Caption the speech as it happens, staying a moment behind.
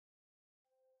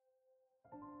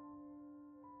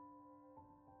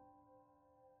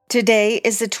Today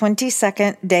is the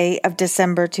 22nd day of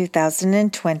December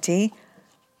 2020.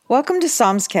 Welcome to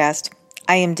Psalmscast.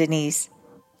 I am Denise.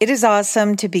 It is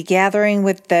awesome to be gathering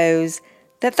with those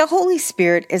that the Holy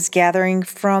Spirit is gathering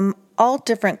from all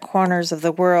different corners of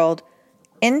the world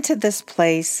into this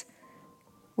place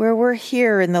where we're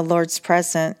here in the Lord's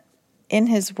presence, in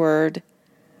His Word,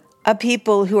 a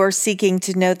people who are seeking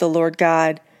to know the Lord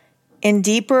God in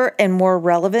deeper and more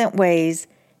relevant ways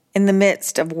in the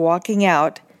midst of walking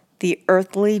out the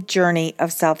earthly journey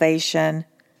of salvation.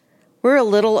 We're a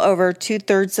little over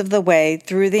 2/3 of the way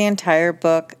through the entire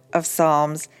book of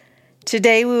Psalms.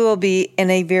 Today we will be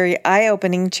in a very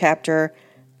eye-opening chapter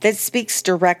that speaks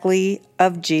directly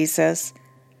of Jesus.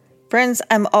 Friends,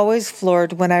 I'm always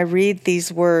floored when I read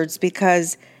these words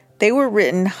because they were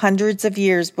written hundreds of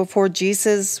years before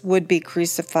Jesus would be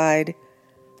crucified.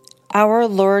 Our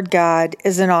Lord God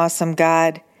is an awesome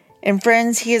God. And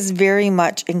friends, He is very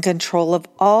much in control of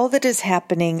all that is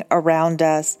happening around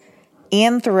us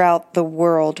and throughout the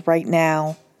world right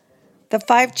now. The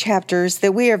 5 chapters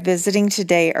that we are visiting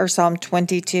today are Psalm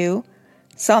 22,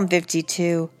 Psalm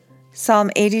 52, Psalm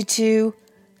 82,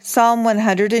 Psalm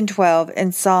 112,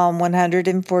 and Psalm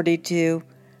 142.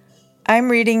 I'm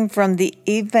reading from the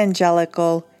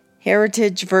Evangelical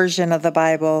Heritage Version of the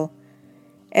Bible.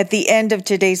 At the end of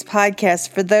today's podcast,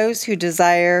 for those who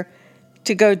desire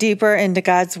to go deeper into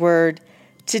God's Word,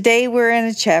 today we're in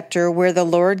a chapter where the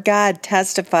Lord God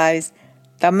testifies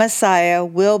the Messiah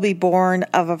will be born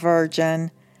of a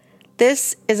virgin.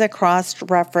 This is a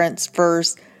cross-reference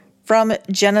verse from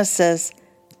Genesis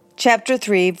chapter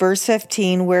 3, verse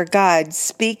 15, where God,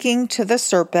 speaking to the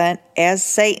serpent as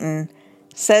Satan,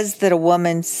 says that a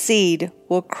woman's seed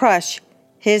will crush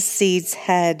his seed's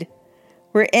head.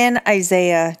 We're in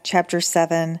Isaiah chapter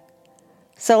 7.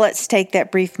 So let's take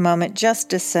that brief moment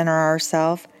just to center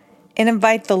ourselves and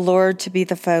invite the Lord to be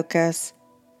the focus.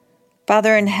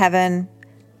 Father in heaven,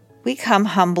 we come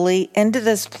humbly into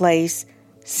this place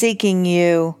seeking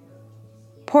You.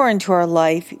 Pour into our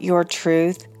life Your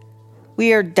truth.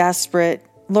 We are desperate.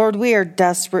 Lord, we are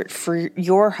desperate for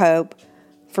Your hope,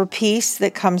 for peace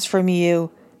that comes from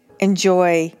You, and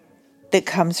joy that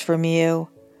comes from You.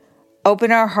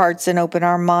 Open our hearts and open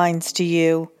our minds to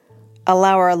You.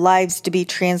 Allow our lives to be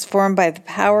transformed by the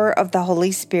power of the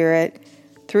Holy Spirit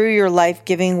through Your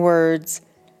life-giving words.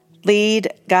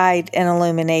 Lead, guide, and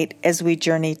illuminate as we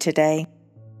journey today.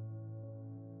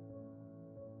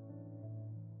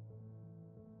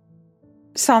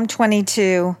 Psalm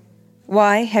 22.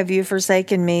 Why have you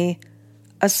forsaken me?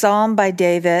 A psalm by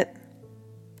David.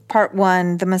 Part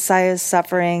 1. The Messiah's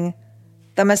suffering.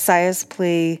 The Messiah's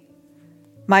plea.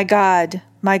 My God,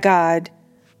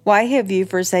 why have you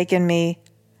forsaken me?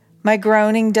 My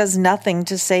groaning does nothing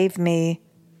to save me.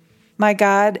 My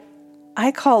God,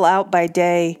 I call out by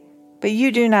day, but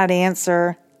You do not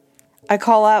answer. I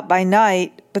call out by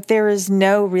night, but there is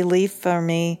no relief for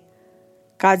me.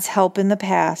 God's help in the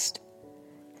past.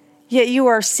 Yet You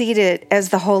are seated as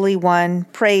the Holy One,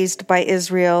 praised by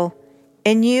Israel.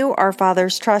 In You our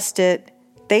fathers trusted.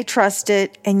 They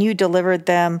trusted, and You delivered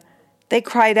them. They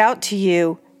cried out to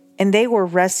You, and they were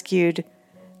rescued.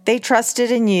 They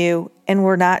trusted in You and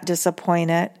were not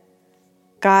disappointed.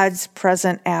 God's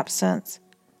present absence.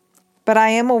 But I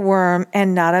am a worm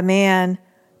and not a man,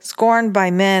 scorned by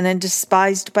men and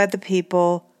despised by the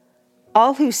people.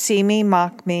 All who see me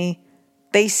mock me.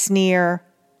 They sneer.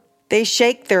 They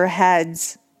shake their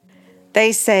heads.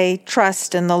 They say,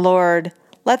 "Trust in the Lord.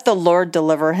 Let the Lord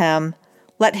deliver him.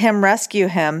 Let Him rescue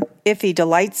him if He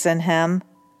delights in him."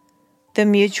 The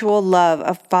mutual love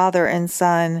of father and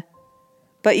son.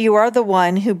 But You are the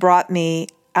one who brought me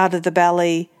out of the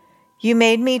belly. You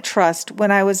made me trust when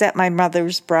I was at my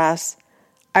mother's breast.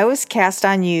 I was cast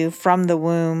on You from the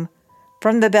womb.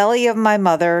 From the belly of my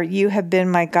mother You have been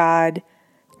my God.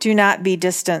 Do not be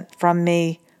distant from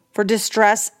me, for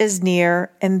distress is near,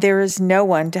 and there is no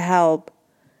one to help.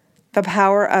 The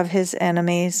power of His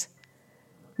enemies.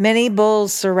 Many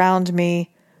bulls surround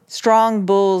me. Strong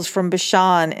bulls from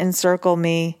Bashan encircle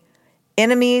me.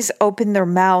 Enemies open their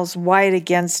mouths wide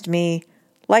against me,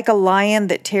 like a lion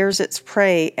that tears its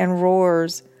prey and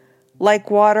roars.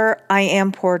 Like water I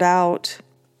am poured out.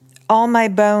 All my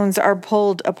bones are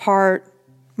pulled apart.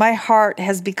 My heart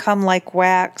has become like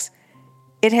wax.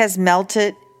 It has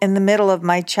melted in the middle of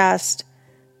my chest.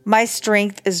 My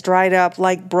strength is dried up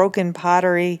like broken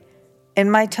pottery, and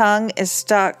my tongue is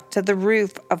stuck to the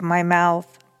roof of my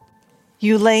mouth.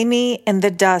 You lay me in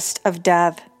the dust of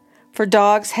death, for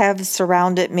dogs have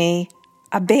surrounded me.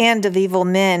 A band of evil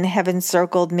men have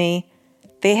encircled me.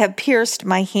 They have pierced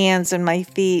my hands and my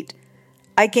feet.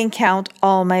 I can count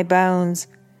all my bones.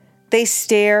 They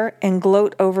stare and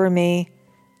gloat over me.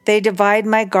 They divide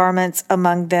my garments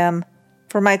among them.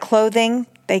 For my clothing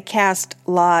they cast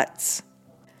lots.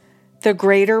 The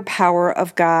greater power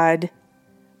of God.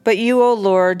 But you, O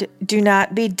Lord, do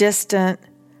not be distant.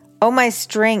 O my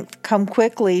strength, come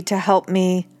quickly to help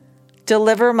me.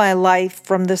 Deliver my life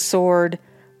from the sword,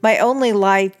 my only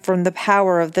life from the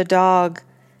power of the dog.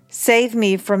 Save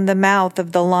me from the mouth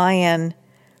of the lion.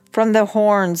 From the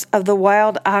horns of the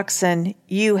wild oxen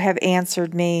you have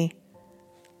answered me.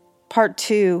 Part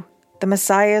 2. The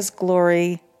Messiah's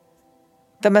Glory.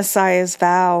 The Messiah's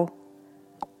Vow.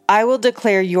 I will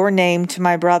declare your name to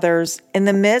my brothers. In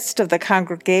the midst of the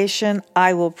congregation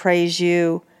I will praise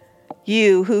you.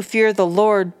 You who fear the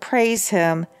Lord, praise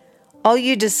him. All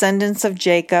you descendants of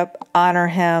Jacob, honor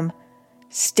him.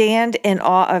 Stand in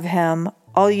awe of him,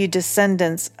 all you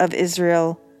descendants of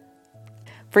Israel.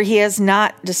 For he has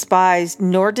not despised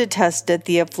nor detested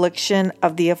the affliction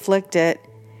of the afflicted.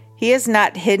 He has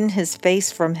not hidden his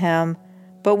face from him,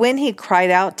 but when he cried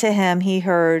out to him, he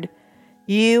heard.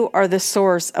 You are the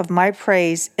source of my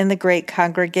praise in the great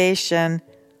congregation.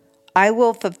 I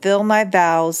will fulfill my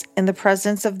vows in the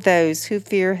presence of those who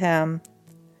fear him.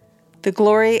 The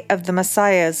glory of the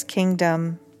Messiah's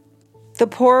kingdom. The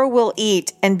poor will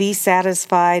eat and be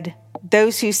satisfied.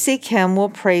 Those who seek him will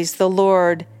praise the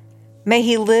Lord. May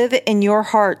he live in your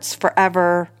hearts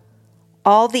forever.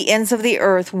 All the ends of the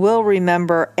earth will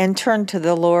remember and turn to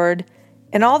the Lord,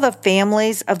 and all the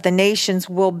families of the nations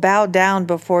will bow down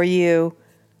before you.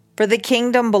 For the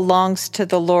kingdom belongs to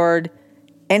the Lord,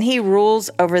 and he rules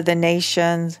over the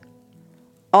nations.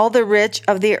 All the rich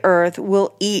of the earth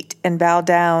will eat and bow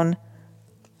down.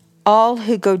 All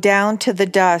who go down to the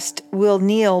dust will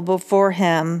kneel before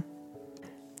him.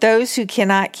 Those who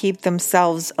cannot keep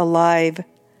themselves alive,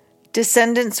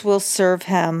 descendants will serve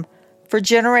him. For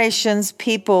generations,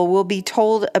 people will be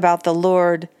told about the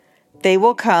Lord. They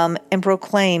will come and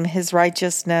proclaim his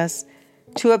righteousness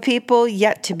to a people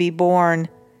yet to be born,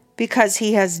 because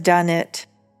he has done it.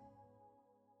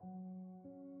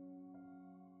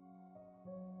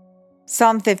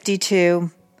 Psalm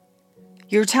 52.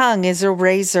 Your tongue is a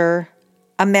razor.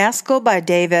 A maskil by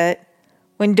David.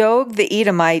 When Doeg the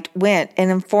Edomite went and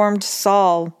informed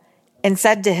Saul and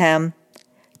said to him,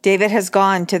 David has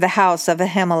gone to the house of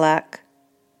Ahimelech.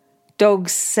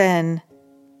 Doeg's sin.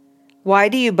 Why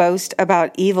do you boast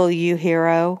about evil, you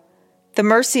hero? The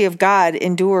mercy of God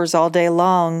endures all day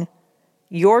long.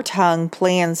 Your tongue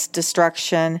plans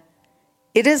destruction.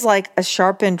 It is like a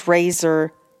sharpened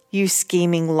razor, you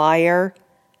scheming liar.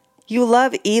 You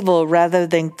love evil rather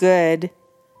than good.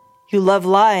 You love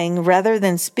lying rather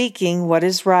than speaking what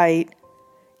is right.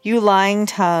 You lying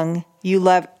tongue, you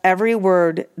love every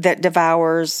word that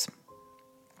devours.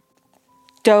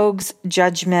 Doeg's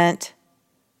judgment.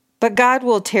 But God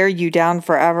will tear you down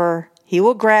forever. He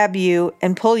will grab you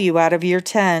and pull you out of your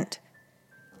tent.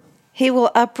 He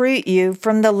will uproot you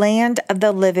from the land of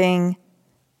the living.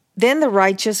 Then the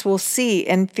righteous will see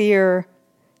and fear.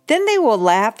 Then they will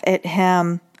laugh at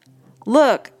him.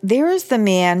 Look, there is the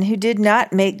man who did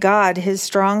not make God his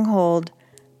stronghold,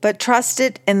 but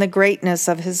trusted in the greatness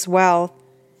of his wealth.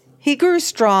 He grew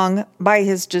strong by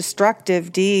his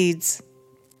destructive deeds.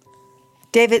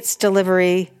 David's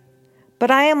delivery. But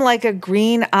I am like a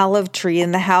green olive tree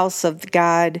in the house of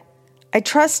God. I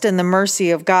trust in the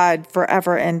mercy of God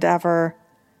forever and ever.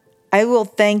 I will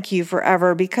thank you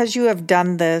forever because you have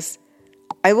done this.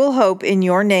 I will hope in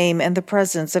your name and the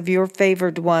presence of your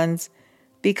favored ones,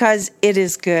 because it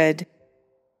is good.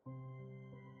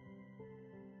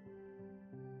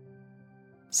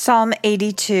 Psalm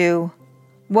 82.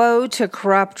 Woe to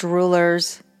corrupt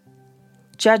rulers.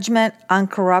 Judgment on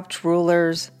corrupt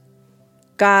rulers.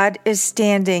 God is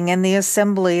standing in the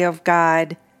assembly of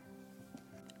God.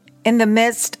 In the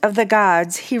midst of the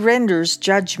gods, he renders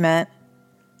judgment.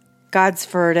 God's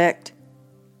verdict.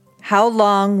 How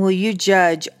long will you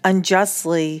judge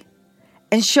unjustly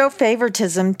and show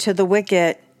favoritism to the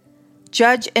wicked?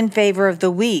 Judge in favor of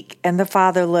the weak and the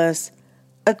fatherless.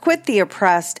 Acquit the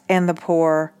oppressed and the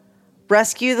poor.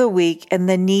 Rescue the weak and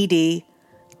the needy.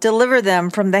 Deliver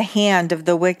them from the hand of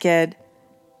the wicked.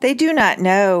 They do not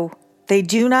know. They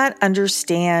do not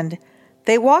understand.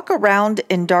 They walk around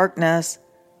in darkness.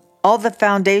 All the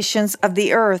foundations of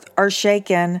the earth are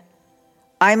shaken.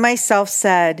 I myself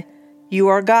said, you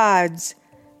are gods.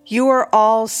 You are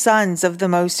all sons of the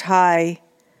Most High.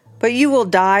 But you will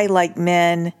die like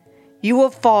men. You will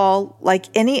fall like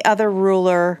any other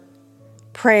ruler.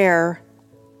 Prayer.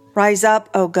 Rise up,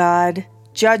 O God.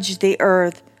 Judge the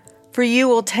earth, for you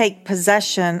will take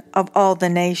possession of all the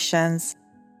nations.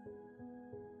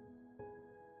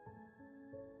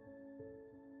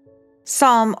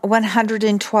 Psalm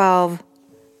 112.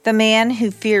 The man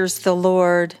who fears the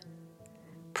Lord.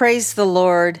 Praise the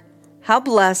Lord. How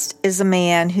blessed is a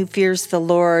man who fears the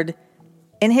Lord.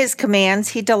 In his commands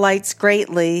he delights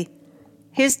greatly.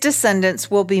 His descendants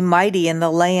will be mighty in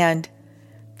the land.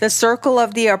 The circle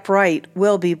of the upright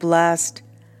will be blessed.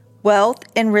 Wealth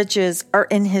and riches are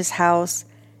in his house,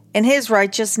 and his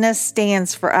righteousness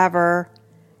stands forever.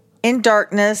 In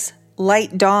darkness,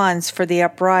 light dawns for the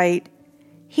upright.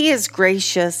 He is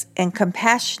gracious and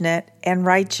compassionate and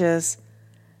righteous.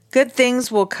 Good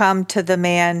things will come to the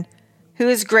man who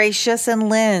is gracious and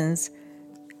lends,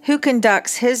 who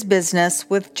conducts his business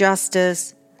with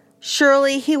justice.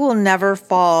 Surely he will never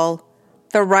fall.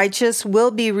 The righteous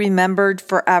will be remembered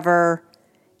forever.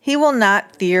 He will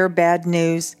not fear bad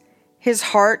news. His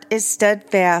heart is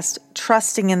steadfast,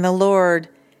 trusting in the Lord.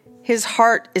 His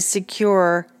heart is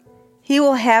secure. He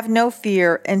will have no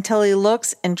fear until he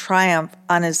looks in triumph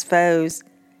on his foes.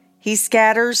 He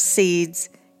scatters seeds.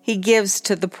 He gives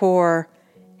to the poor.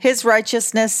 His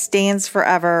righteousness stands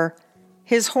forever.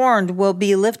 His horn will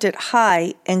be lifted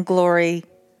high in glory.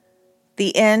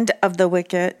 The end of the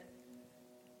wicked.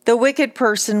 The wicked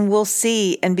person will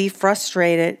see and be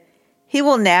frustrated. He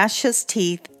will gnash his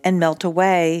teeth and melt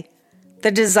away.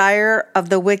 The desire of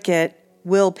the wicked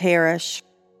will perish.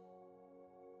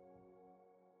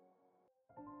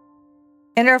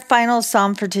 And our final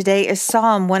psalm for today is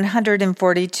Psalm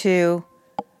 142.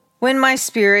 When my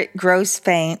spirit grows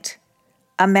faint,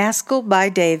 a maskil by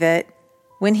David,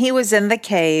 when he was in the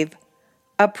cave,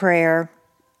 a prayer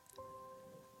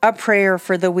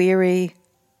for the weary.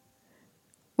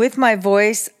 With my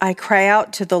voice I cry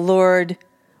out to the Lord.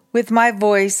 With my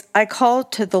voice I call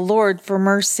to the Lord for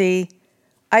mercy.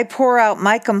 I pour out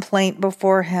my complaint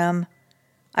before him.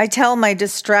 I tell my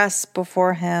distress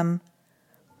before him.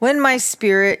 When my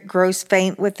spirit grows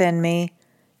faint within me,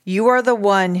 you are the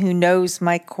one who knows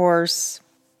my course.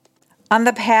 On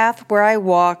the path where I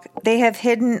walk, they have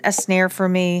hidden a snare for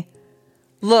me.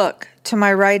 Look to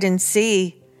my right and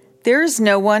see. There is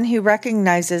no one who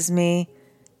recognizes me.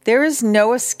 There is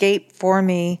no escape for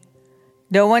me.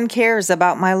 No one cares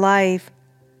about my life.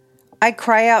 I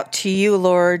cry out to you,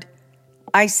 Lord.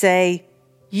 I say,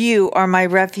 you are my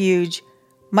refuge,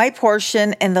 my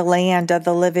portion in the land of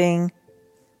the living.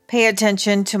 Pay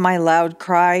attention to my loud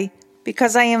cry,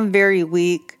 because I am very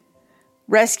weak.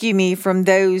 Rescue me from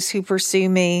those who pursue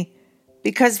me,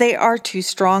 because they are too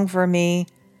strong for me.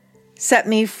 Set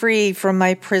me free from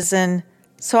my prison,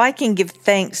 so I can give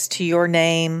thanks to your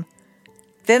name.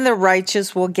 Then the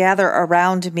righteous will gather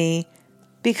around me,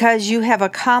 because you have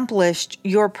accomplished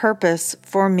your purpose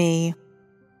for me.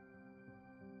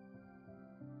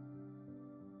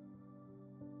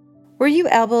 Were you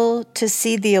able to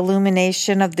see the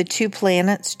illumination of the two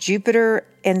planets, Jupiter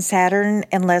and Saturn,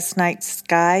 in last night's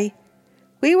sky?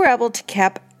 We were able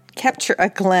to capture a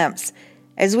glimpse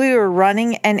as we were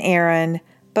running an errand,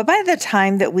 but by the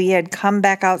time that we had come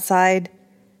back outside,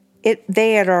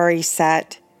 they had already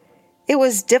set. It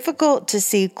was difficult to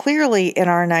see clearly in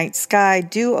our night sky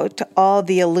due to all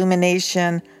the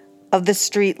illumination of the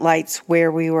street lights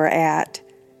where we were at.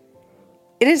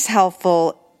 It is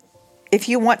helpful. If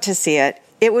you want to see it,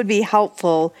 it would be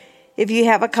helpful if you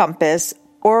have a compass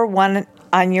or one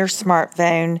on your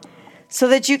smartphone so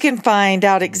that you can find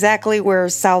out exactly where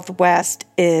southwest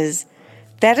is.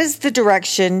 That is the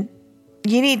direction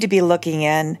you need to be looking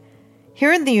in.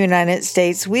 Here in the United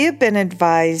States, we have been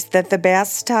advised that the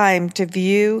best time to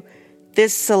view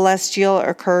this celestial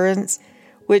occurrence,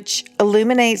 which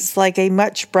illuminates like a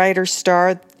much brighter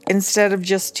star instead of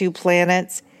just two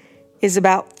planets, is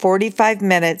about 45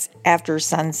 minutes after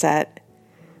sunset.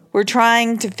 We're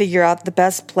trying to figure out the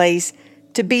best place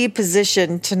to be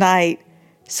positioned tonight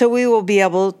so we will be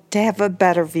able to have a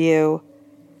better view.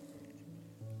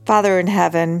 Father in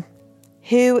heaven,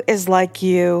 who is like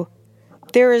you?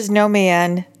 There is no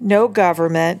man, no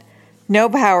government, no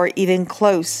power even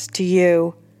close to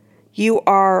you. You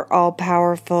are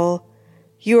all-powerful.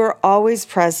 You are always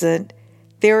present.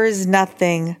 There is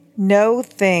nothing, no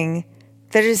thing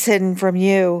that is hidden from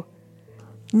you.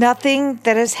 Nothing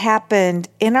that has happened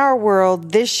in our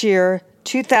world this year,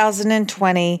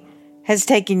 2020, has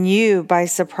taken you by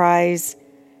surprise.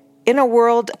 In a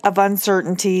world of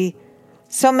uncertainty,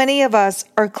 so many of us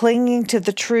are clinging to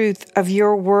the truth of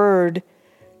your word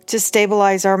to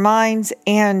stabilize our minds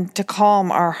and to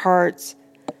calm our hearts.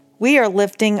 We are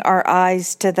lifting our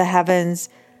eyes to the heavens,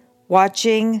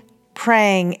 watching,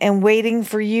 praying, and waiting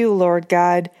for you, Lord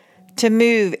God, to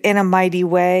move in a mighty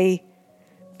way.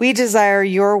 We desire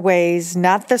your ways,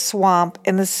 not the swamp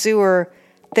and the sewer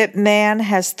that man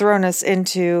has thrown us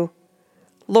into.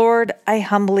 Lord, I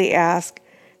humbly ask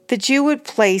that you would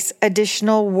place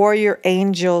additional warrior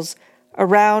angels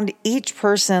around each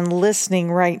person listening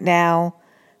right now,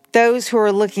 those who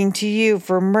are looking to you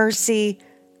for mercy,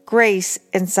 grace,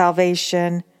 and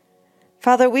salvation.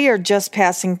 Father, we are just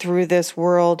passing through this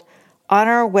world on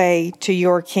our way to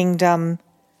your kingdom.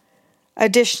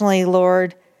 Additionally,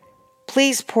 Lord,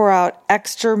 please pour out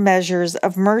extra measures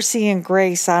of mercy and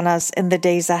grace on us in the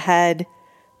days ahead.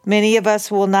 Many of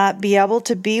us will not be able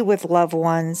to be with loved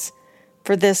ones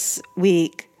for this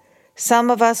week. Some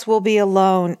of us will be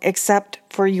alone except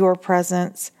for your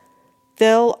presence.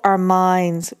 Fill our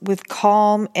minds with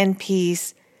calm and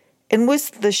peace, and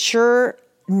with the sure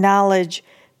knowledge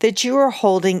that you are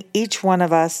holding each one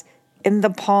of us in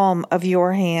the palm of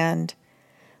your hand.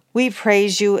 We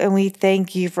praise you and we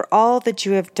thank you for all that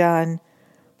you have done,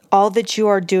 all that you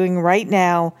are doing right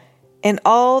now, and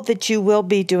all that you will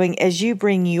be doing as you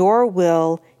bring your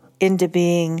will into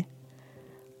being.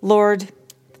 Lord,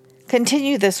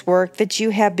 continue this work that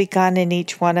you have begun in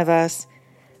each one of us.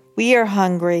 We are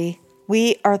hungry.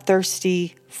 We are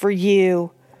thirsty for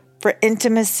you, for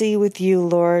intimacy with you,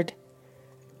 Lord.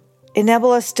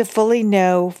 Enable us to fully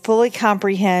know, fully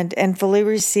comprehend, and fully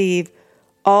receive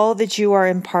all that you are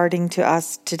imparting to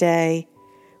us today.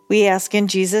 We ask in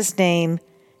Jesus' name,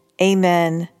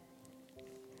 amen.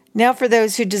 Now for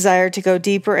those who desire to go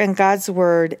deeper in God's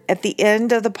Word, at the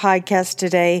end of the podcast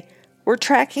today, we're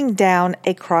tracking down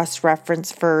a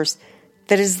cross-reference verse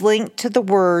that is linked to the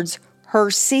words, her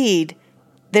seed,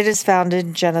 that is found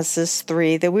in Genesis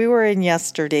 3 that we were in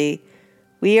yesterday.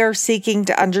 We are seeking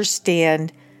to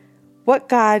understand what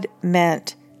God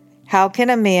meant. How can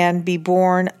a man be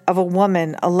born of a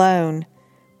woman alone?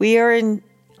 We're in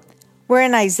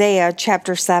Isaiah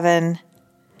chapter 7.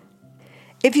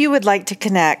 If you would like to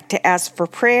connect, to ask for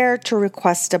prayer, to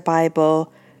request a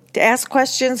Bible, to ask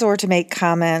questions, or to make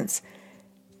comments,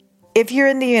 if you're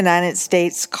in the United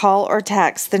States, call or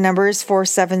text. The number is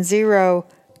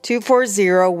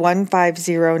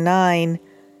 470-240-1509.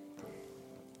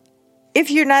 If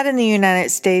you're not in the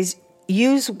United States,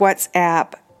 use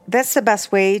WhatsApp. That's the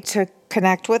best way to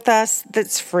connect with us.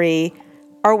 That's free.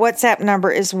 Our WhatsApp number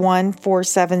is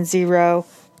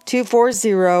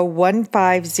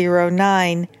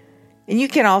 1-470-240-1509. And you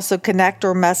can also connect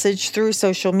or message through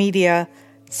social media.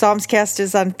 Psalmscast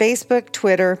is on Facebook,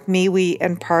 Twitter, MeWe,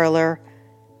 and Parler.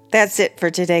 That's it for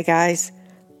today, guys.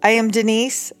 I am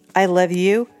Denise. I love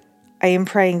you. I am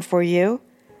praying for you.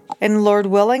 And Lord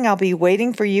willing, I'll be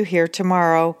waiting for you here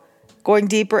tomorrow. Going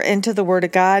deeper into the Word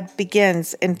of God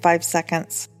begins in 5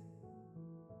 seconds.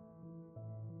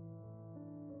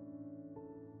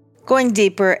 Going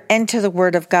deeper into the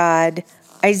Word of God,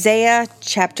 Isaiah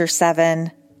chapter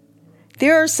 7.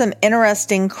 There are some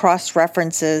interesting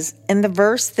cross-references in the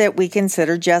verse that we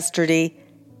considered yesterday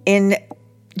in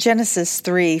Genesis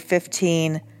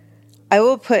 3:15. I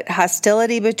will put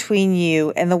hostility between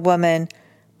you and the woman,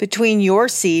 between your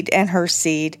seed and her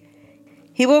seed.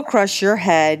 He will crush your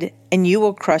head, and you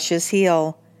will crush his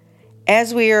heel.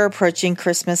 As we are approaching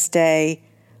Christmas Day,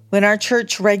 when our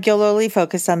church regularly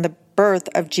focuses on the birth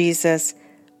of Jesus,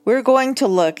 we're going to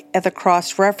look at the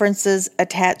cross-references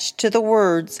attached to the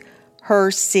words,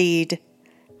 her seed.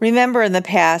 Remember, in the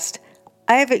past,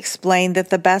 I have explained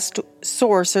that the best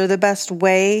source or the best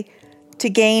way to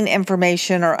gain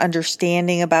information or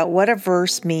understanding about what a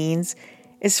verse means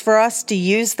is for us to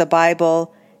use the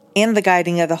Bible and the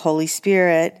guiding of the Holy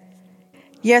Spirit.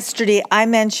 Yesterday, I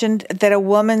mentioned that a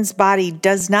woman's body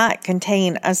does not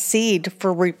contain a seed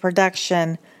for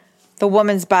reproduction. The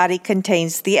woman's body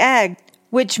contains the egg,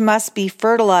 which must be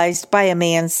fertilized by a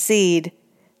man's seed.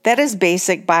 That is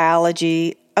basic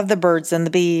biology of the birds and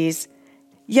the bees.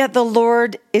 Yet the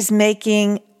Lord is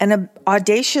making an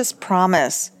audacious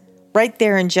promise right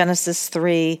there in Genesis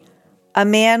 3. A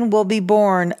man will be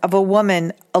born of a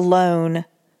woman alone,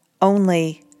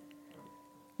 only.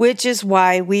 Which is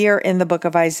why we are in the book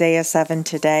of Isaiah 7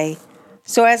 today.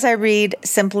 So as I read,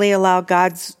 simply allow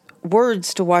God's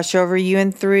words to wash over you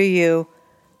and through you.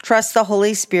 Trust the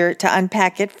Holy Spirit to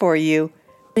unpack it for you,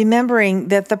 remembering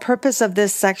that the purpose of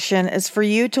this section is for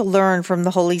you to learn from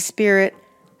the Holy Spirit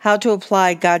how to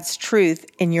apply God's truth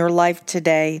in your life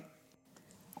today.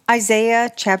 Isaiah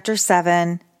chapter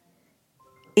 7.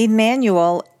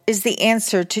 Emmanuel is the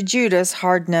answer to Judah's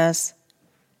hardness.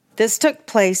 This took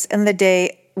place in the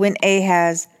day when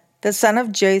Ahaz, the son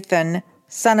of Jotham,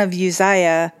 son of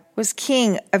Uzziah, was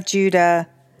king of Judah,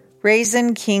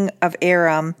 Rezin king of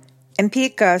Aram, and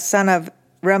Pekah, son of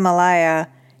Remaliah,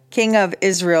 king of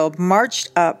Israel, marched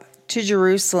up to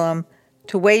Jerusalem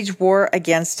to wage war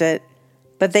against it,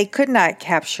 but they could not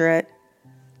capture it.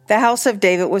 The house of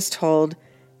David was told,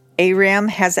 Aram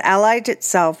has allied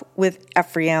itself with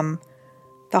Ephraim.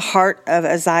 The heart of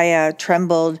Uzziah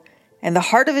trembled, and the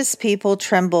heart of his people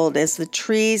trembled as the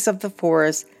trees of the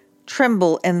forest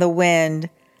tremble in the wind.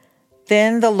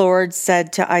 Then the Lord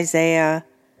said to Isaiah,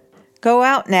 "Go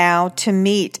out now to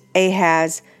meet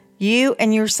Ahaz, you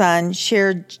and your son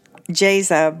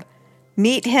Shear-Jashub.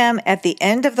 Meet him at the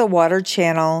end of the water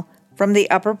channel from the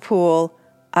upper pool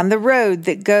on the road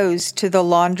that goes to the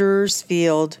launderer's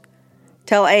field.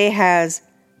 Tell Ahaz,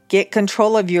 get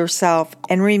control of yourself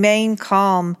and remain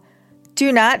calm.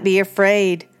 Do not be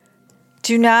afraid.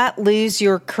 Do not lose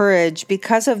your courage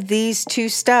because of these two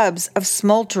stubs of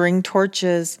smoldering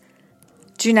torches.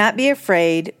 Do not be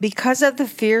afraid because of the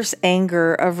fierce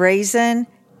anger of Rezin,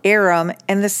 Aram,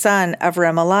 and the son of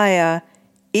Remaliah,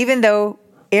 even though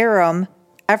Ephraim,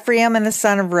 and the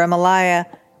son of Remaliah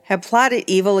have plotted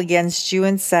evil against you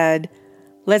and said,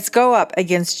 'Let's go up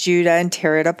against Judah and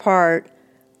tear it apart.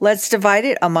 Let's divide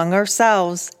it among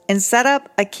ourselves and set up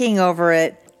a king over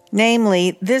it,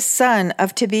 namely this son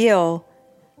of Tabeel.'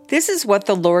 This is what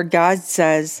the Lord God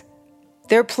says.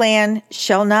 Their plan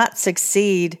shall not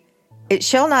succeed. It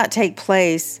shall not take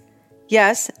place.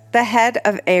 Yes, the head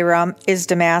of Aram is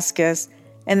Damascus,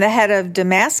 and the head of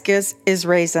Damascus is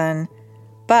Rezin.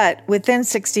 But within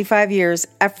 65 years,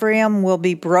 Ephraim will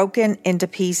be broken into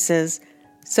pieces,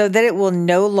 so that it will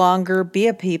no longer be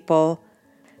a people.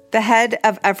 The head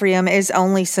of Ephraim is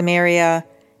only Samaria,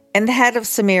 and the head of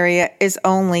Samaria is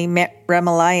only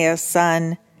Remaliah's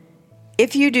son.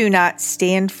 If you do not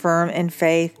stand firm in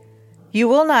faith, you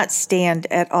will not stand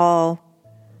at all."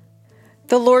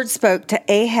 The Lord spoke to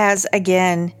Ahaz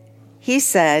again. He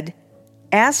said,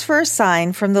 "Ask for a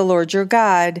sign from the Lord your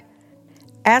God.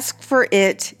 Ask for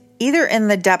it either in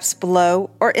the depths below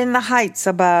or in the heights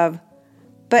above."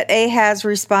 But Ahaz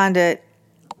responded,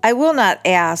 "I will not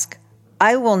ask.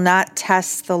 I will not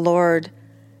test the Lord."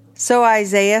 So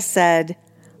Isaiah said,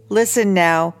 "Listen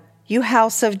now, you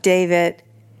house of David.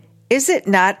 Is it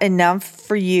not enough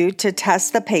for you to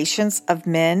test the patience of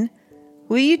men?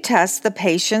 Will you test the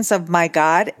patience of my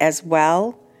God as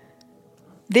well?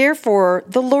 Therefore,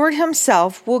 the Lord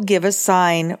himself will give a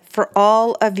sign for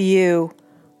all of you.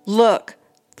 Look,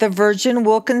 the virgin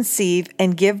will conceive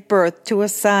and give birth to a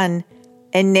son,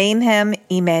 and name him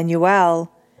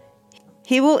Emmanuel.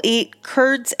 He will eat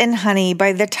curds and honey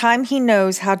by the time he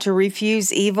knows how to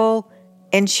refuse evil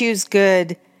and choose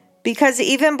good, because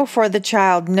even before the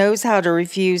child knows how to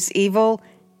refuse evil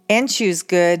and choose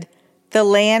good, the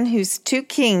land whose two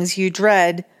kings you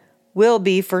dread will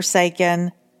be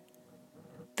forsaken.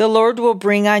 The Lord will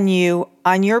bring on you,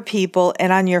 on your people,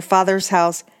 and on your father's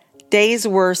house days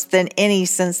worse than any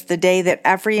since the day that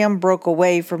Ephraim broke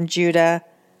away from Judah.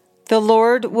 The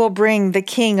Lord will bring the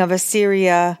king of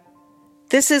Assyria.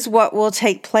 This is what will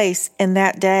take place in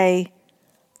that day.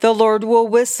 The Lord will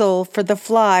whistle for the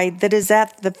fly that is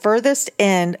at the furthest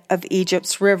end of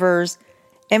Egypt's rivers,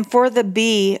 and for the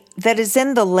bee that is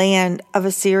in the land of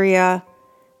Assyria.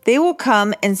 They will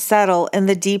come and settle in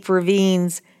the deep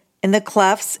ravines, in the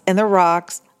clefts in the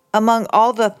rocks, among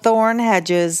all the thorn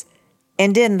hedges,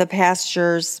 and in the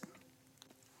pastures.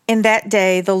 In that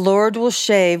day the Lord will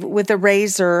shave with a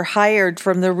razor hired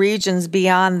from the regions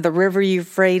beyond the river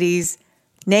Euphrates,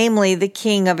 namely the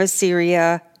king of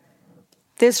Assyria.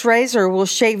 This razor will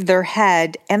shave their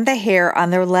head and the hair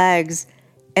on their legs,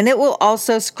 and it will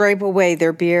also scrape away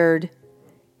their beard.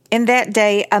 In that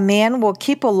day a man will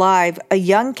keep alive a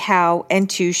young cow and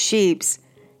 2 sheep,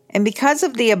 and because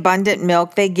of the abundant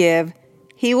milk they give,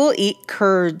 he will eat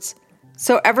curds.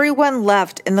 So everyone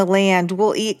left in the land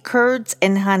will eat curds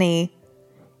and honey.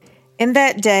 In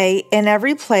that day, in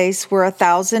every place where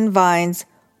 1,000 vines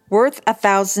worth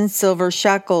 1,000 silver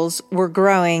shekels were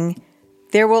growing,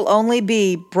 there will only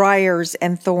be briars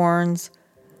and thorns.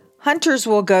 Hunters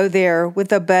will go there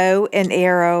with a bow and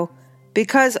arrow,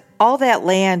 because all that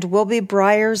land will be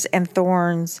briars and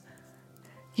thorns.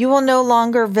 You will no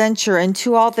longer venture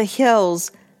into all the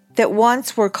hills that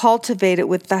once were cultivated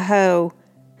with the hoe,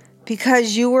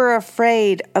 because you were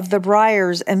afraid of the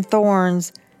briars and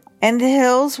thorns, and the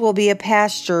hills will be a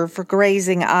pasture for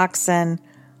grazing oxen,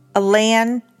 a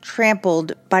land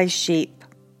trampled by sheep.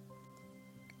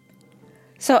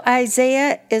 So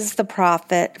Isaiah is the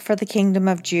prophet for the kingdom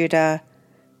of Judah.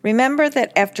 Remember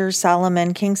that after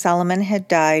King Solomon had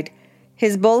died,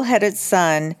 his bull-headed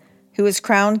son, who was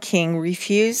crowned king,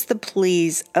 refused the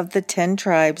pleas of the 10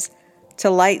 tribes to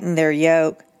lighten their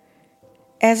yoke.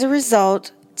 As a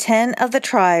result, 10 of the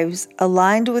tribes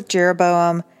aligned with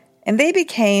Jeroboam, and they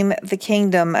became the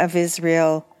kingdom of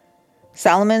Israel.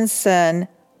 Solomon's son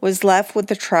was left with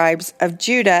the tribes of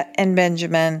Judah and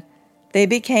Benjamin. they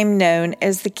became known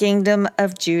as the kingdom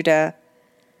of Judah.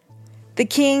 The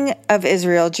king of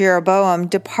Israel, Jeroboam,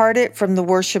 departed from the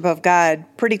worship of God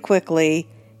pretty quickly.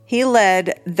 He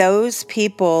led those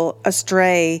people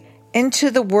astray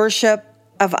into the worship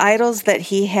of idols that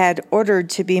he had ordered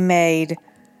to be made.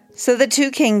 So the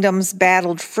two kingdoms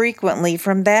battled frequently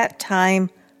from that time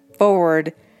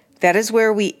forward. That is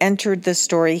where we entered the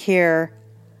story here.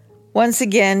 Once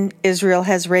again, Israel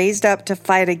has raised up to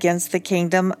fight against the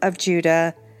kingdom of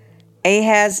Judah.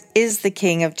 Ahaz is the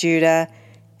king of Judah,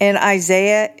 and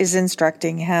Isaiah is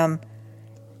instructing him.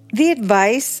 The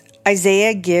advice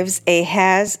Isaiah gives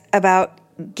Ahaz about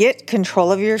get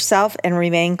control of yourself and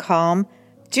remain calm.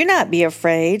 Do not be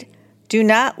afraid. Do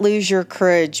not lose your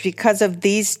courage because of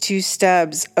these two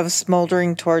stubs of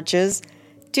smoldering torches.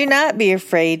 Do not be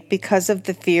afraid because of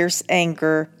the fierce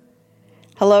anger.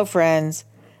 Hello, friends.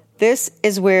 This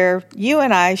is where you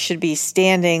and I should be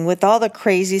standing with all the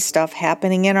crazy stuff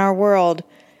happening in our world.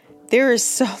 There is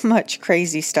so much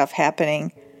crazy stuff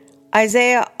happening.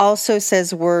 Isaiah also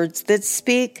says words that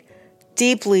speak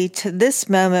deeply to this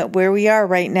moment where we are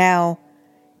right now.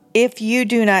 If you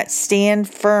do not stand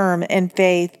firm in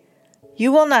faith,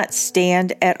 you will not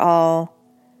stand at all.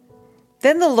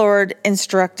 Then the Lord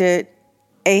instructed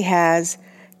Ahaz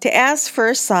to ask for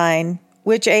a sign,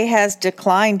 which Ahaz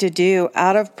declined to do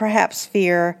out of perhaps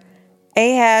fear.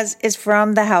 Ahaz is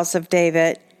from the house of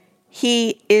David.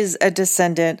 He is a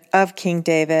descendant of King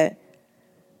David.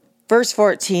 Verse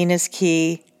 14 is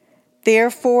key.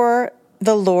 Therefore,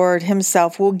 the Lord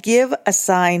himself will give a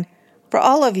sign for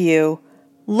all of you.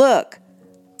 Look,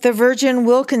 the virgin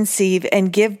will conceive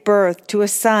and give birth to a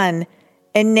son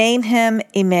and name him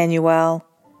Emmanuel.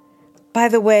 By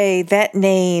the way, that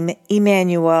name,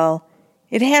 Emmanuel,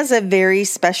 it has a very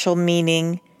special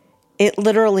meaning. It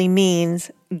literally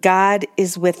means God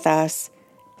is with us.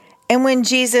 And when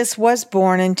Jesus was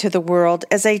born into the world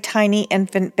as a tiny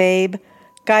infant babe,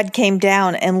 God came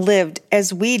down and lived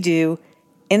as we do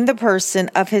in the person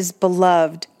of his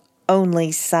beloved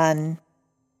only Son.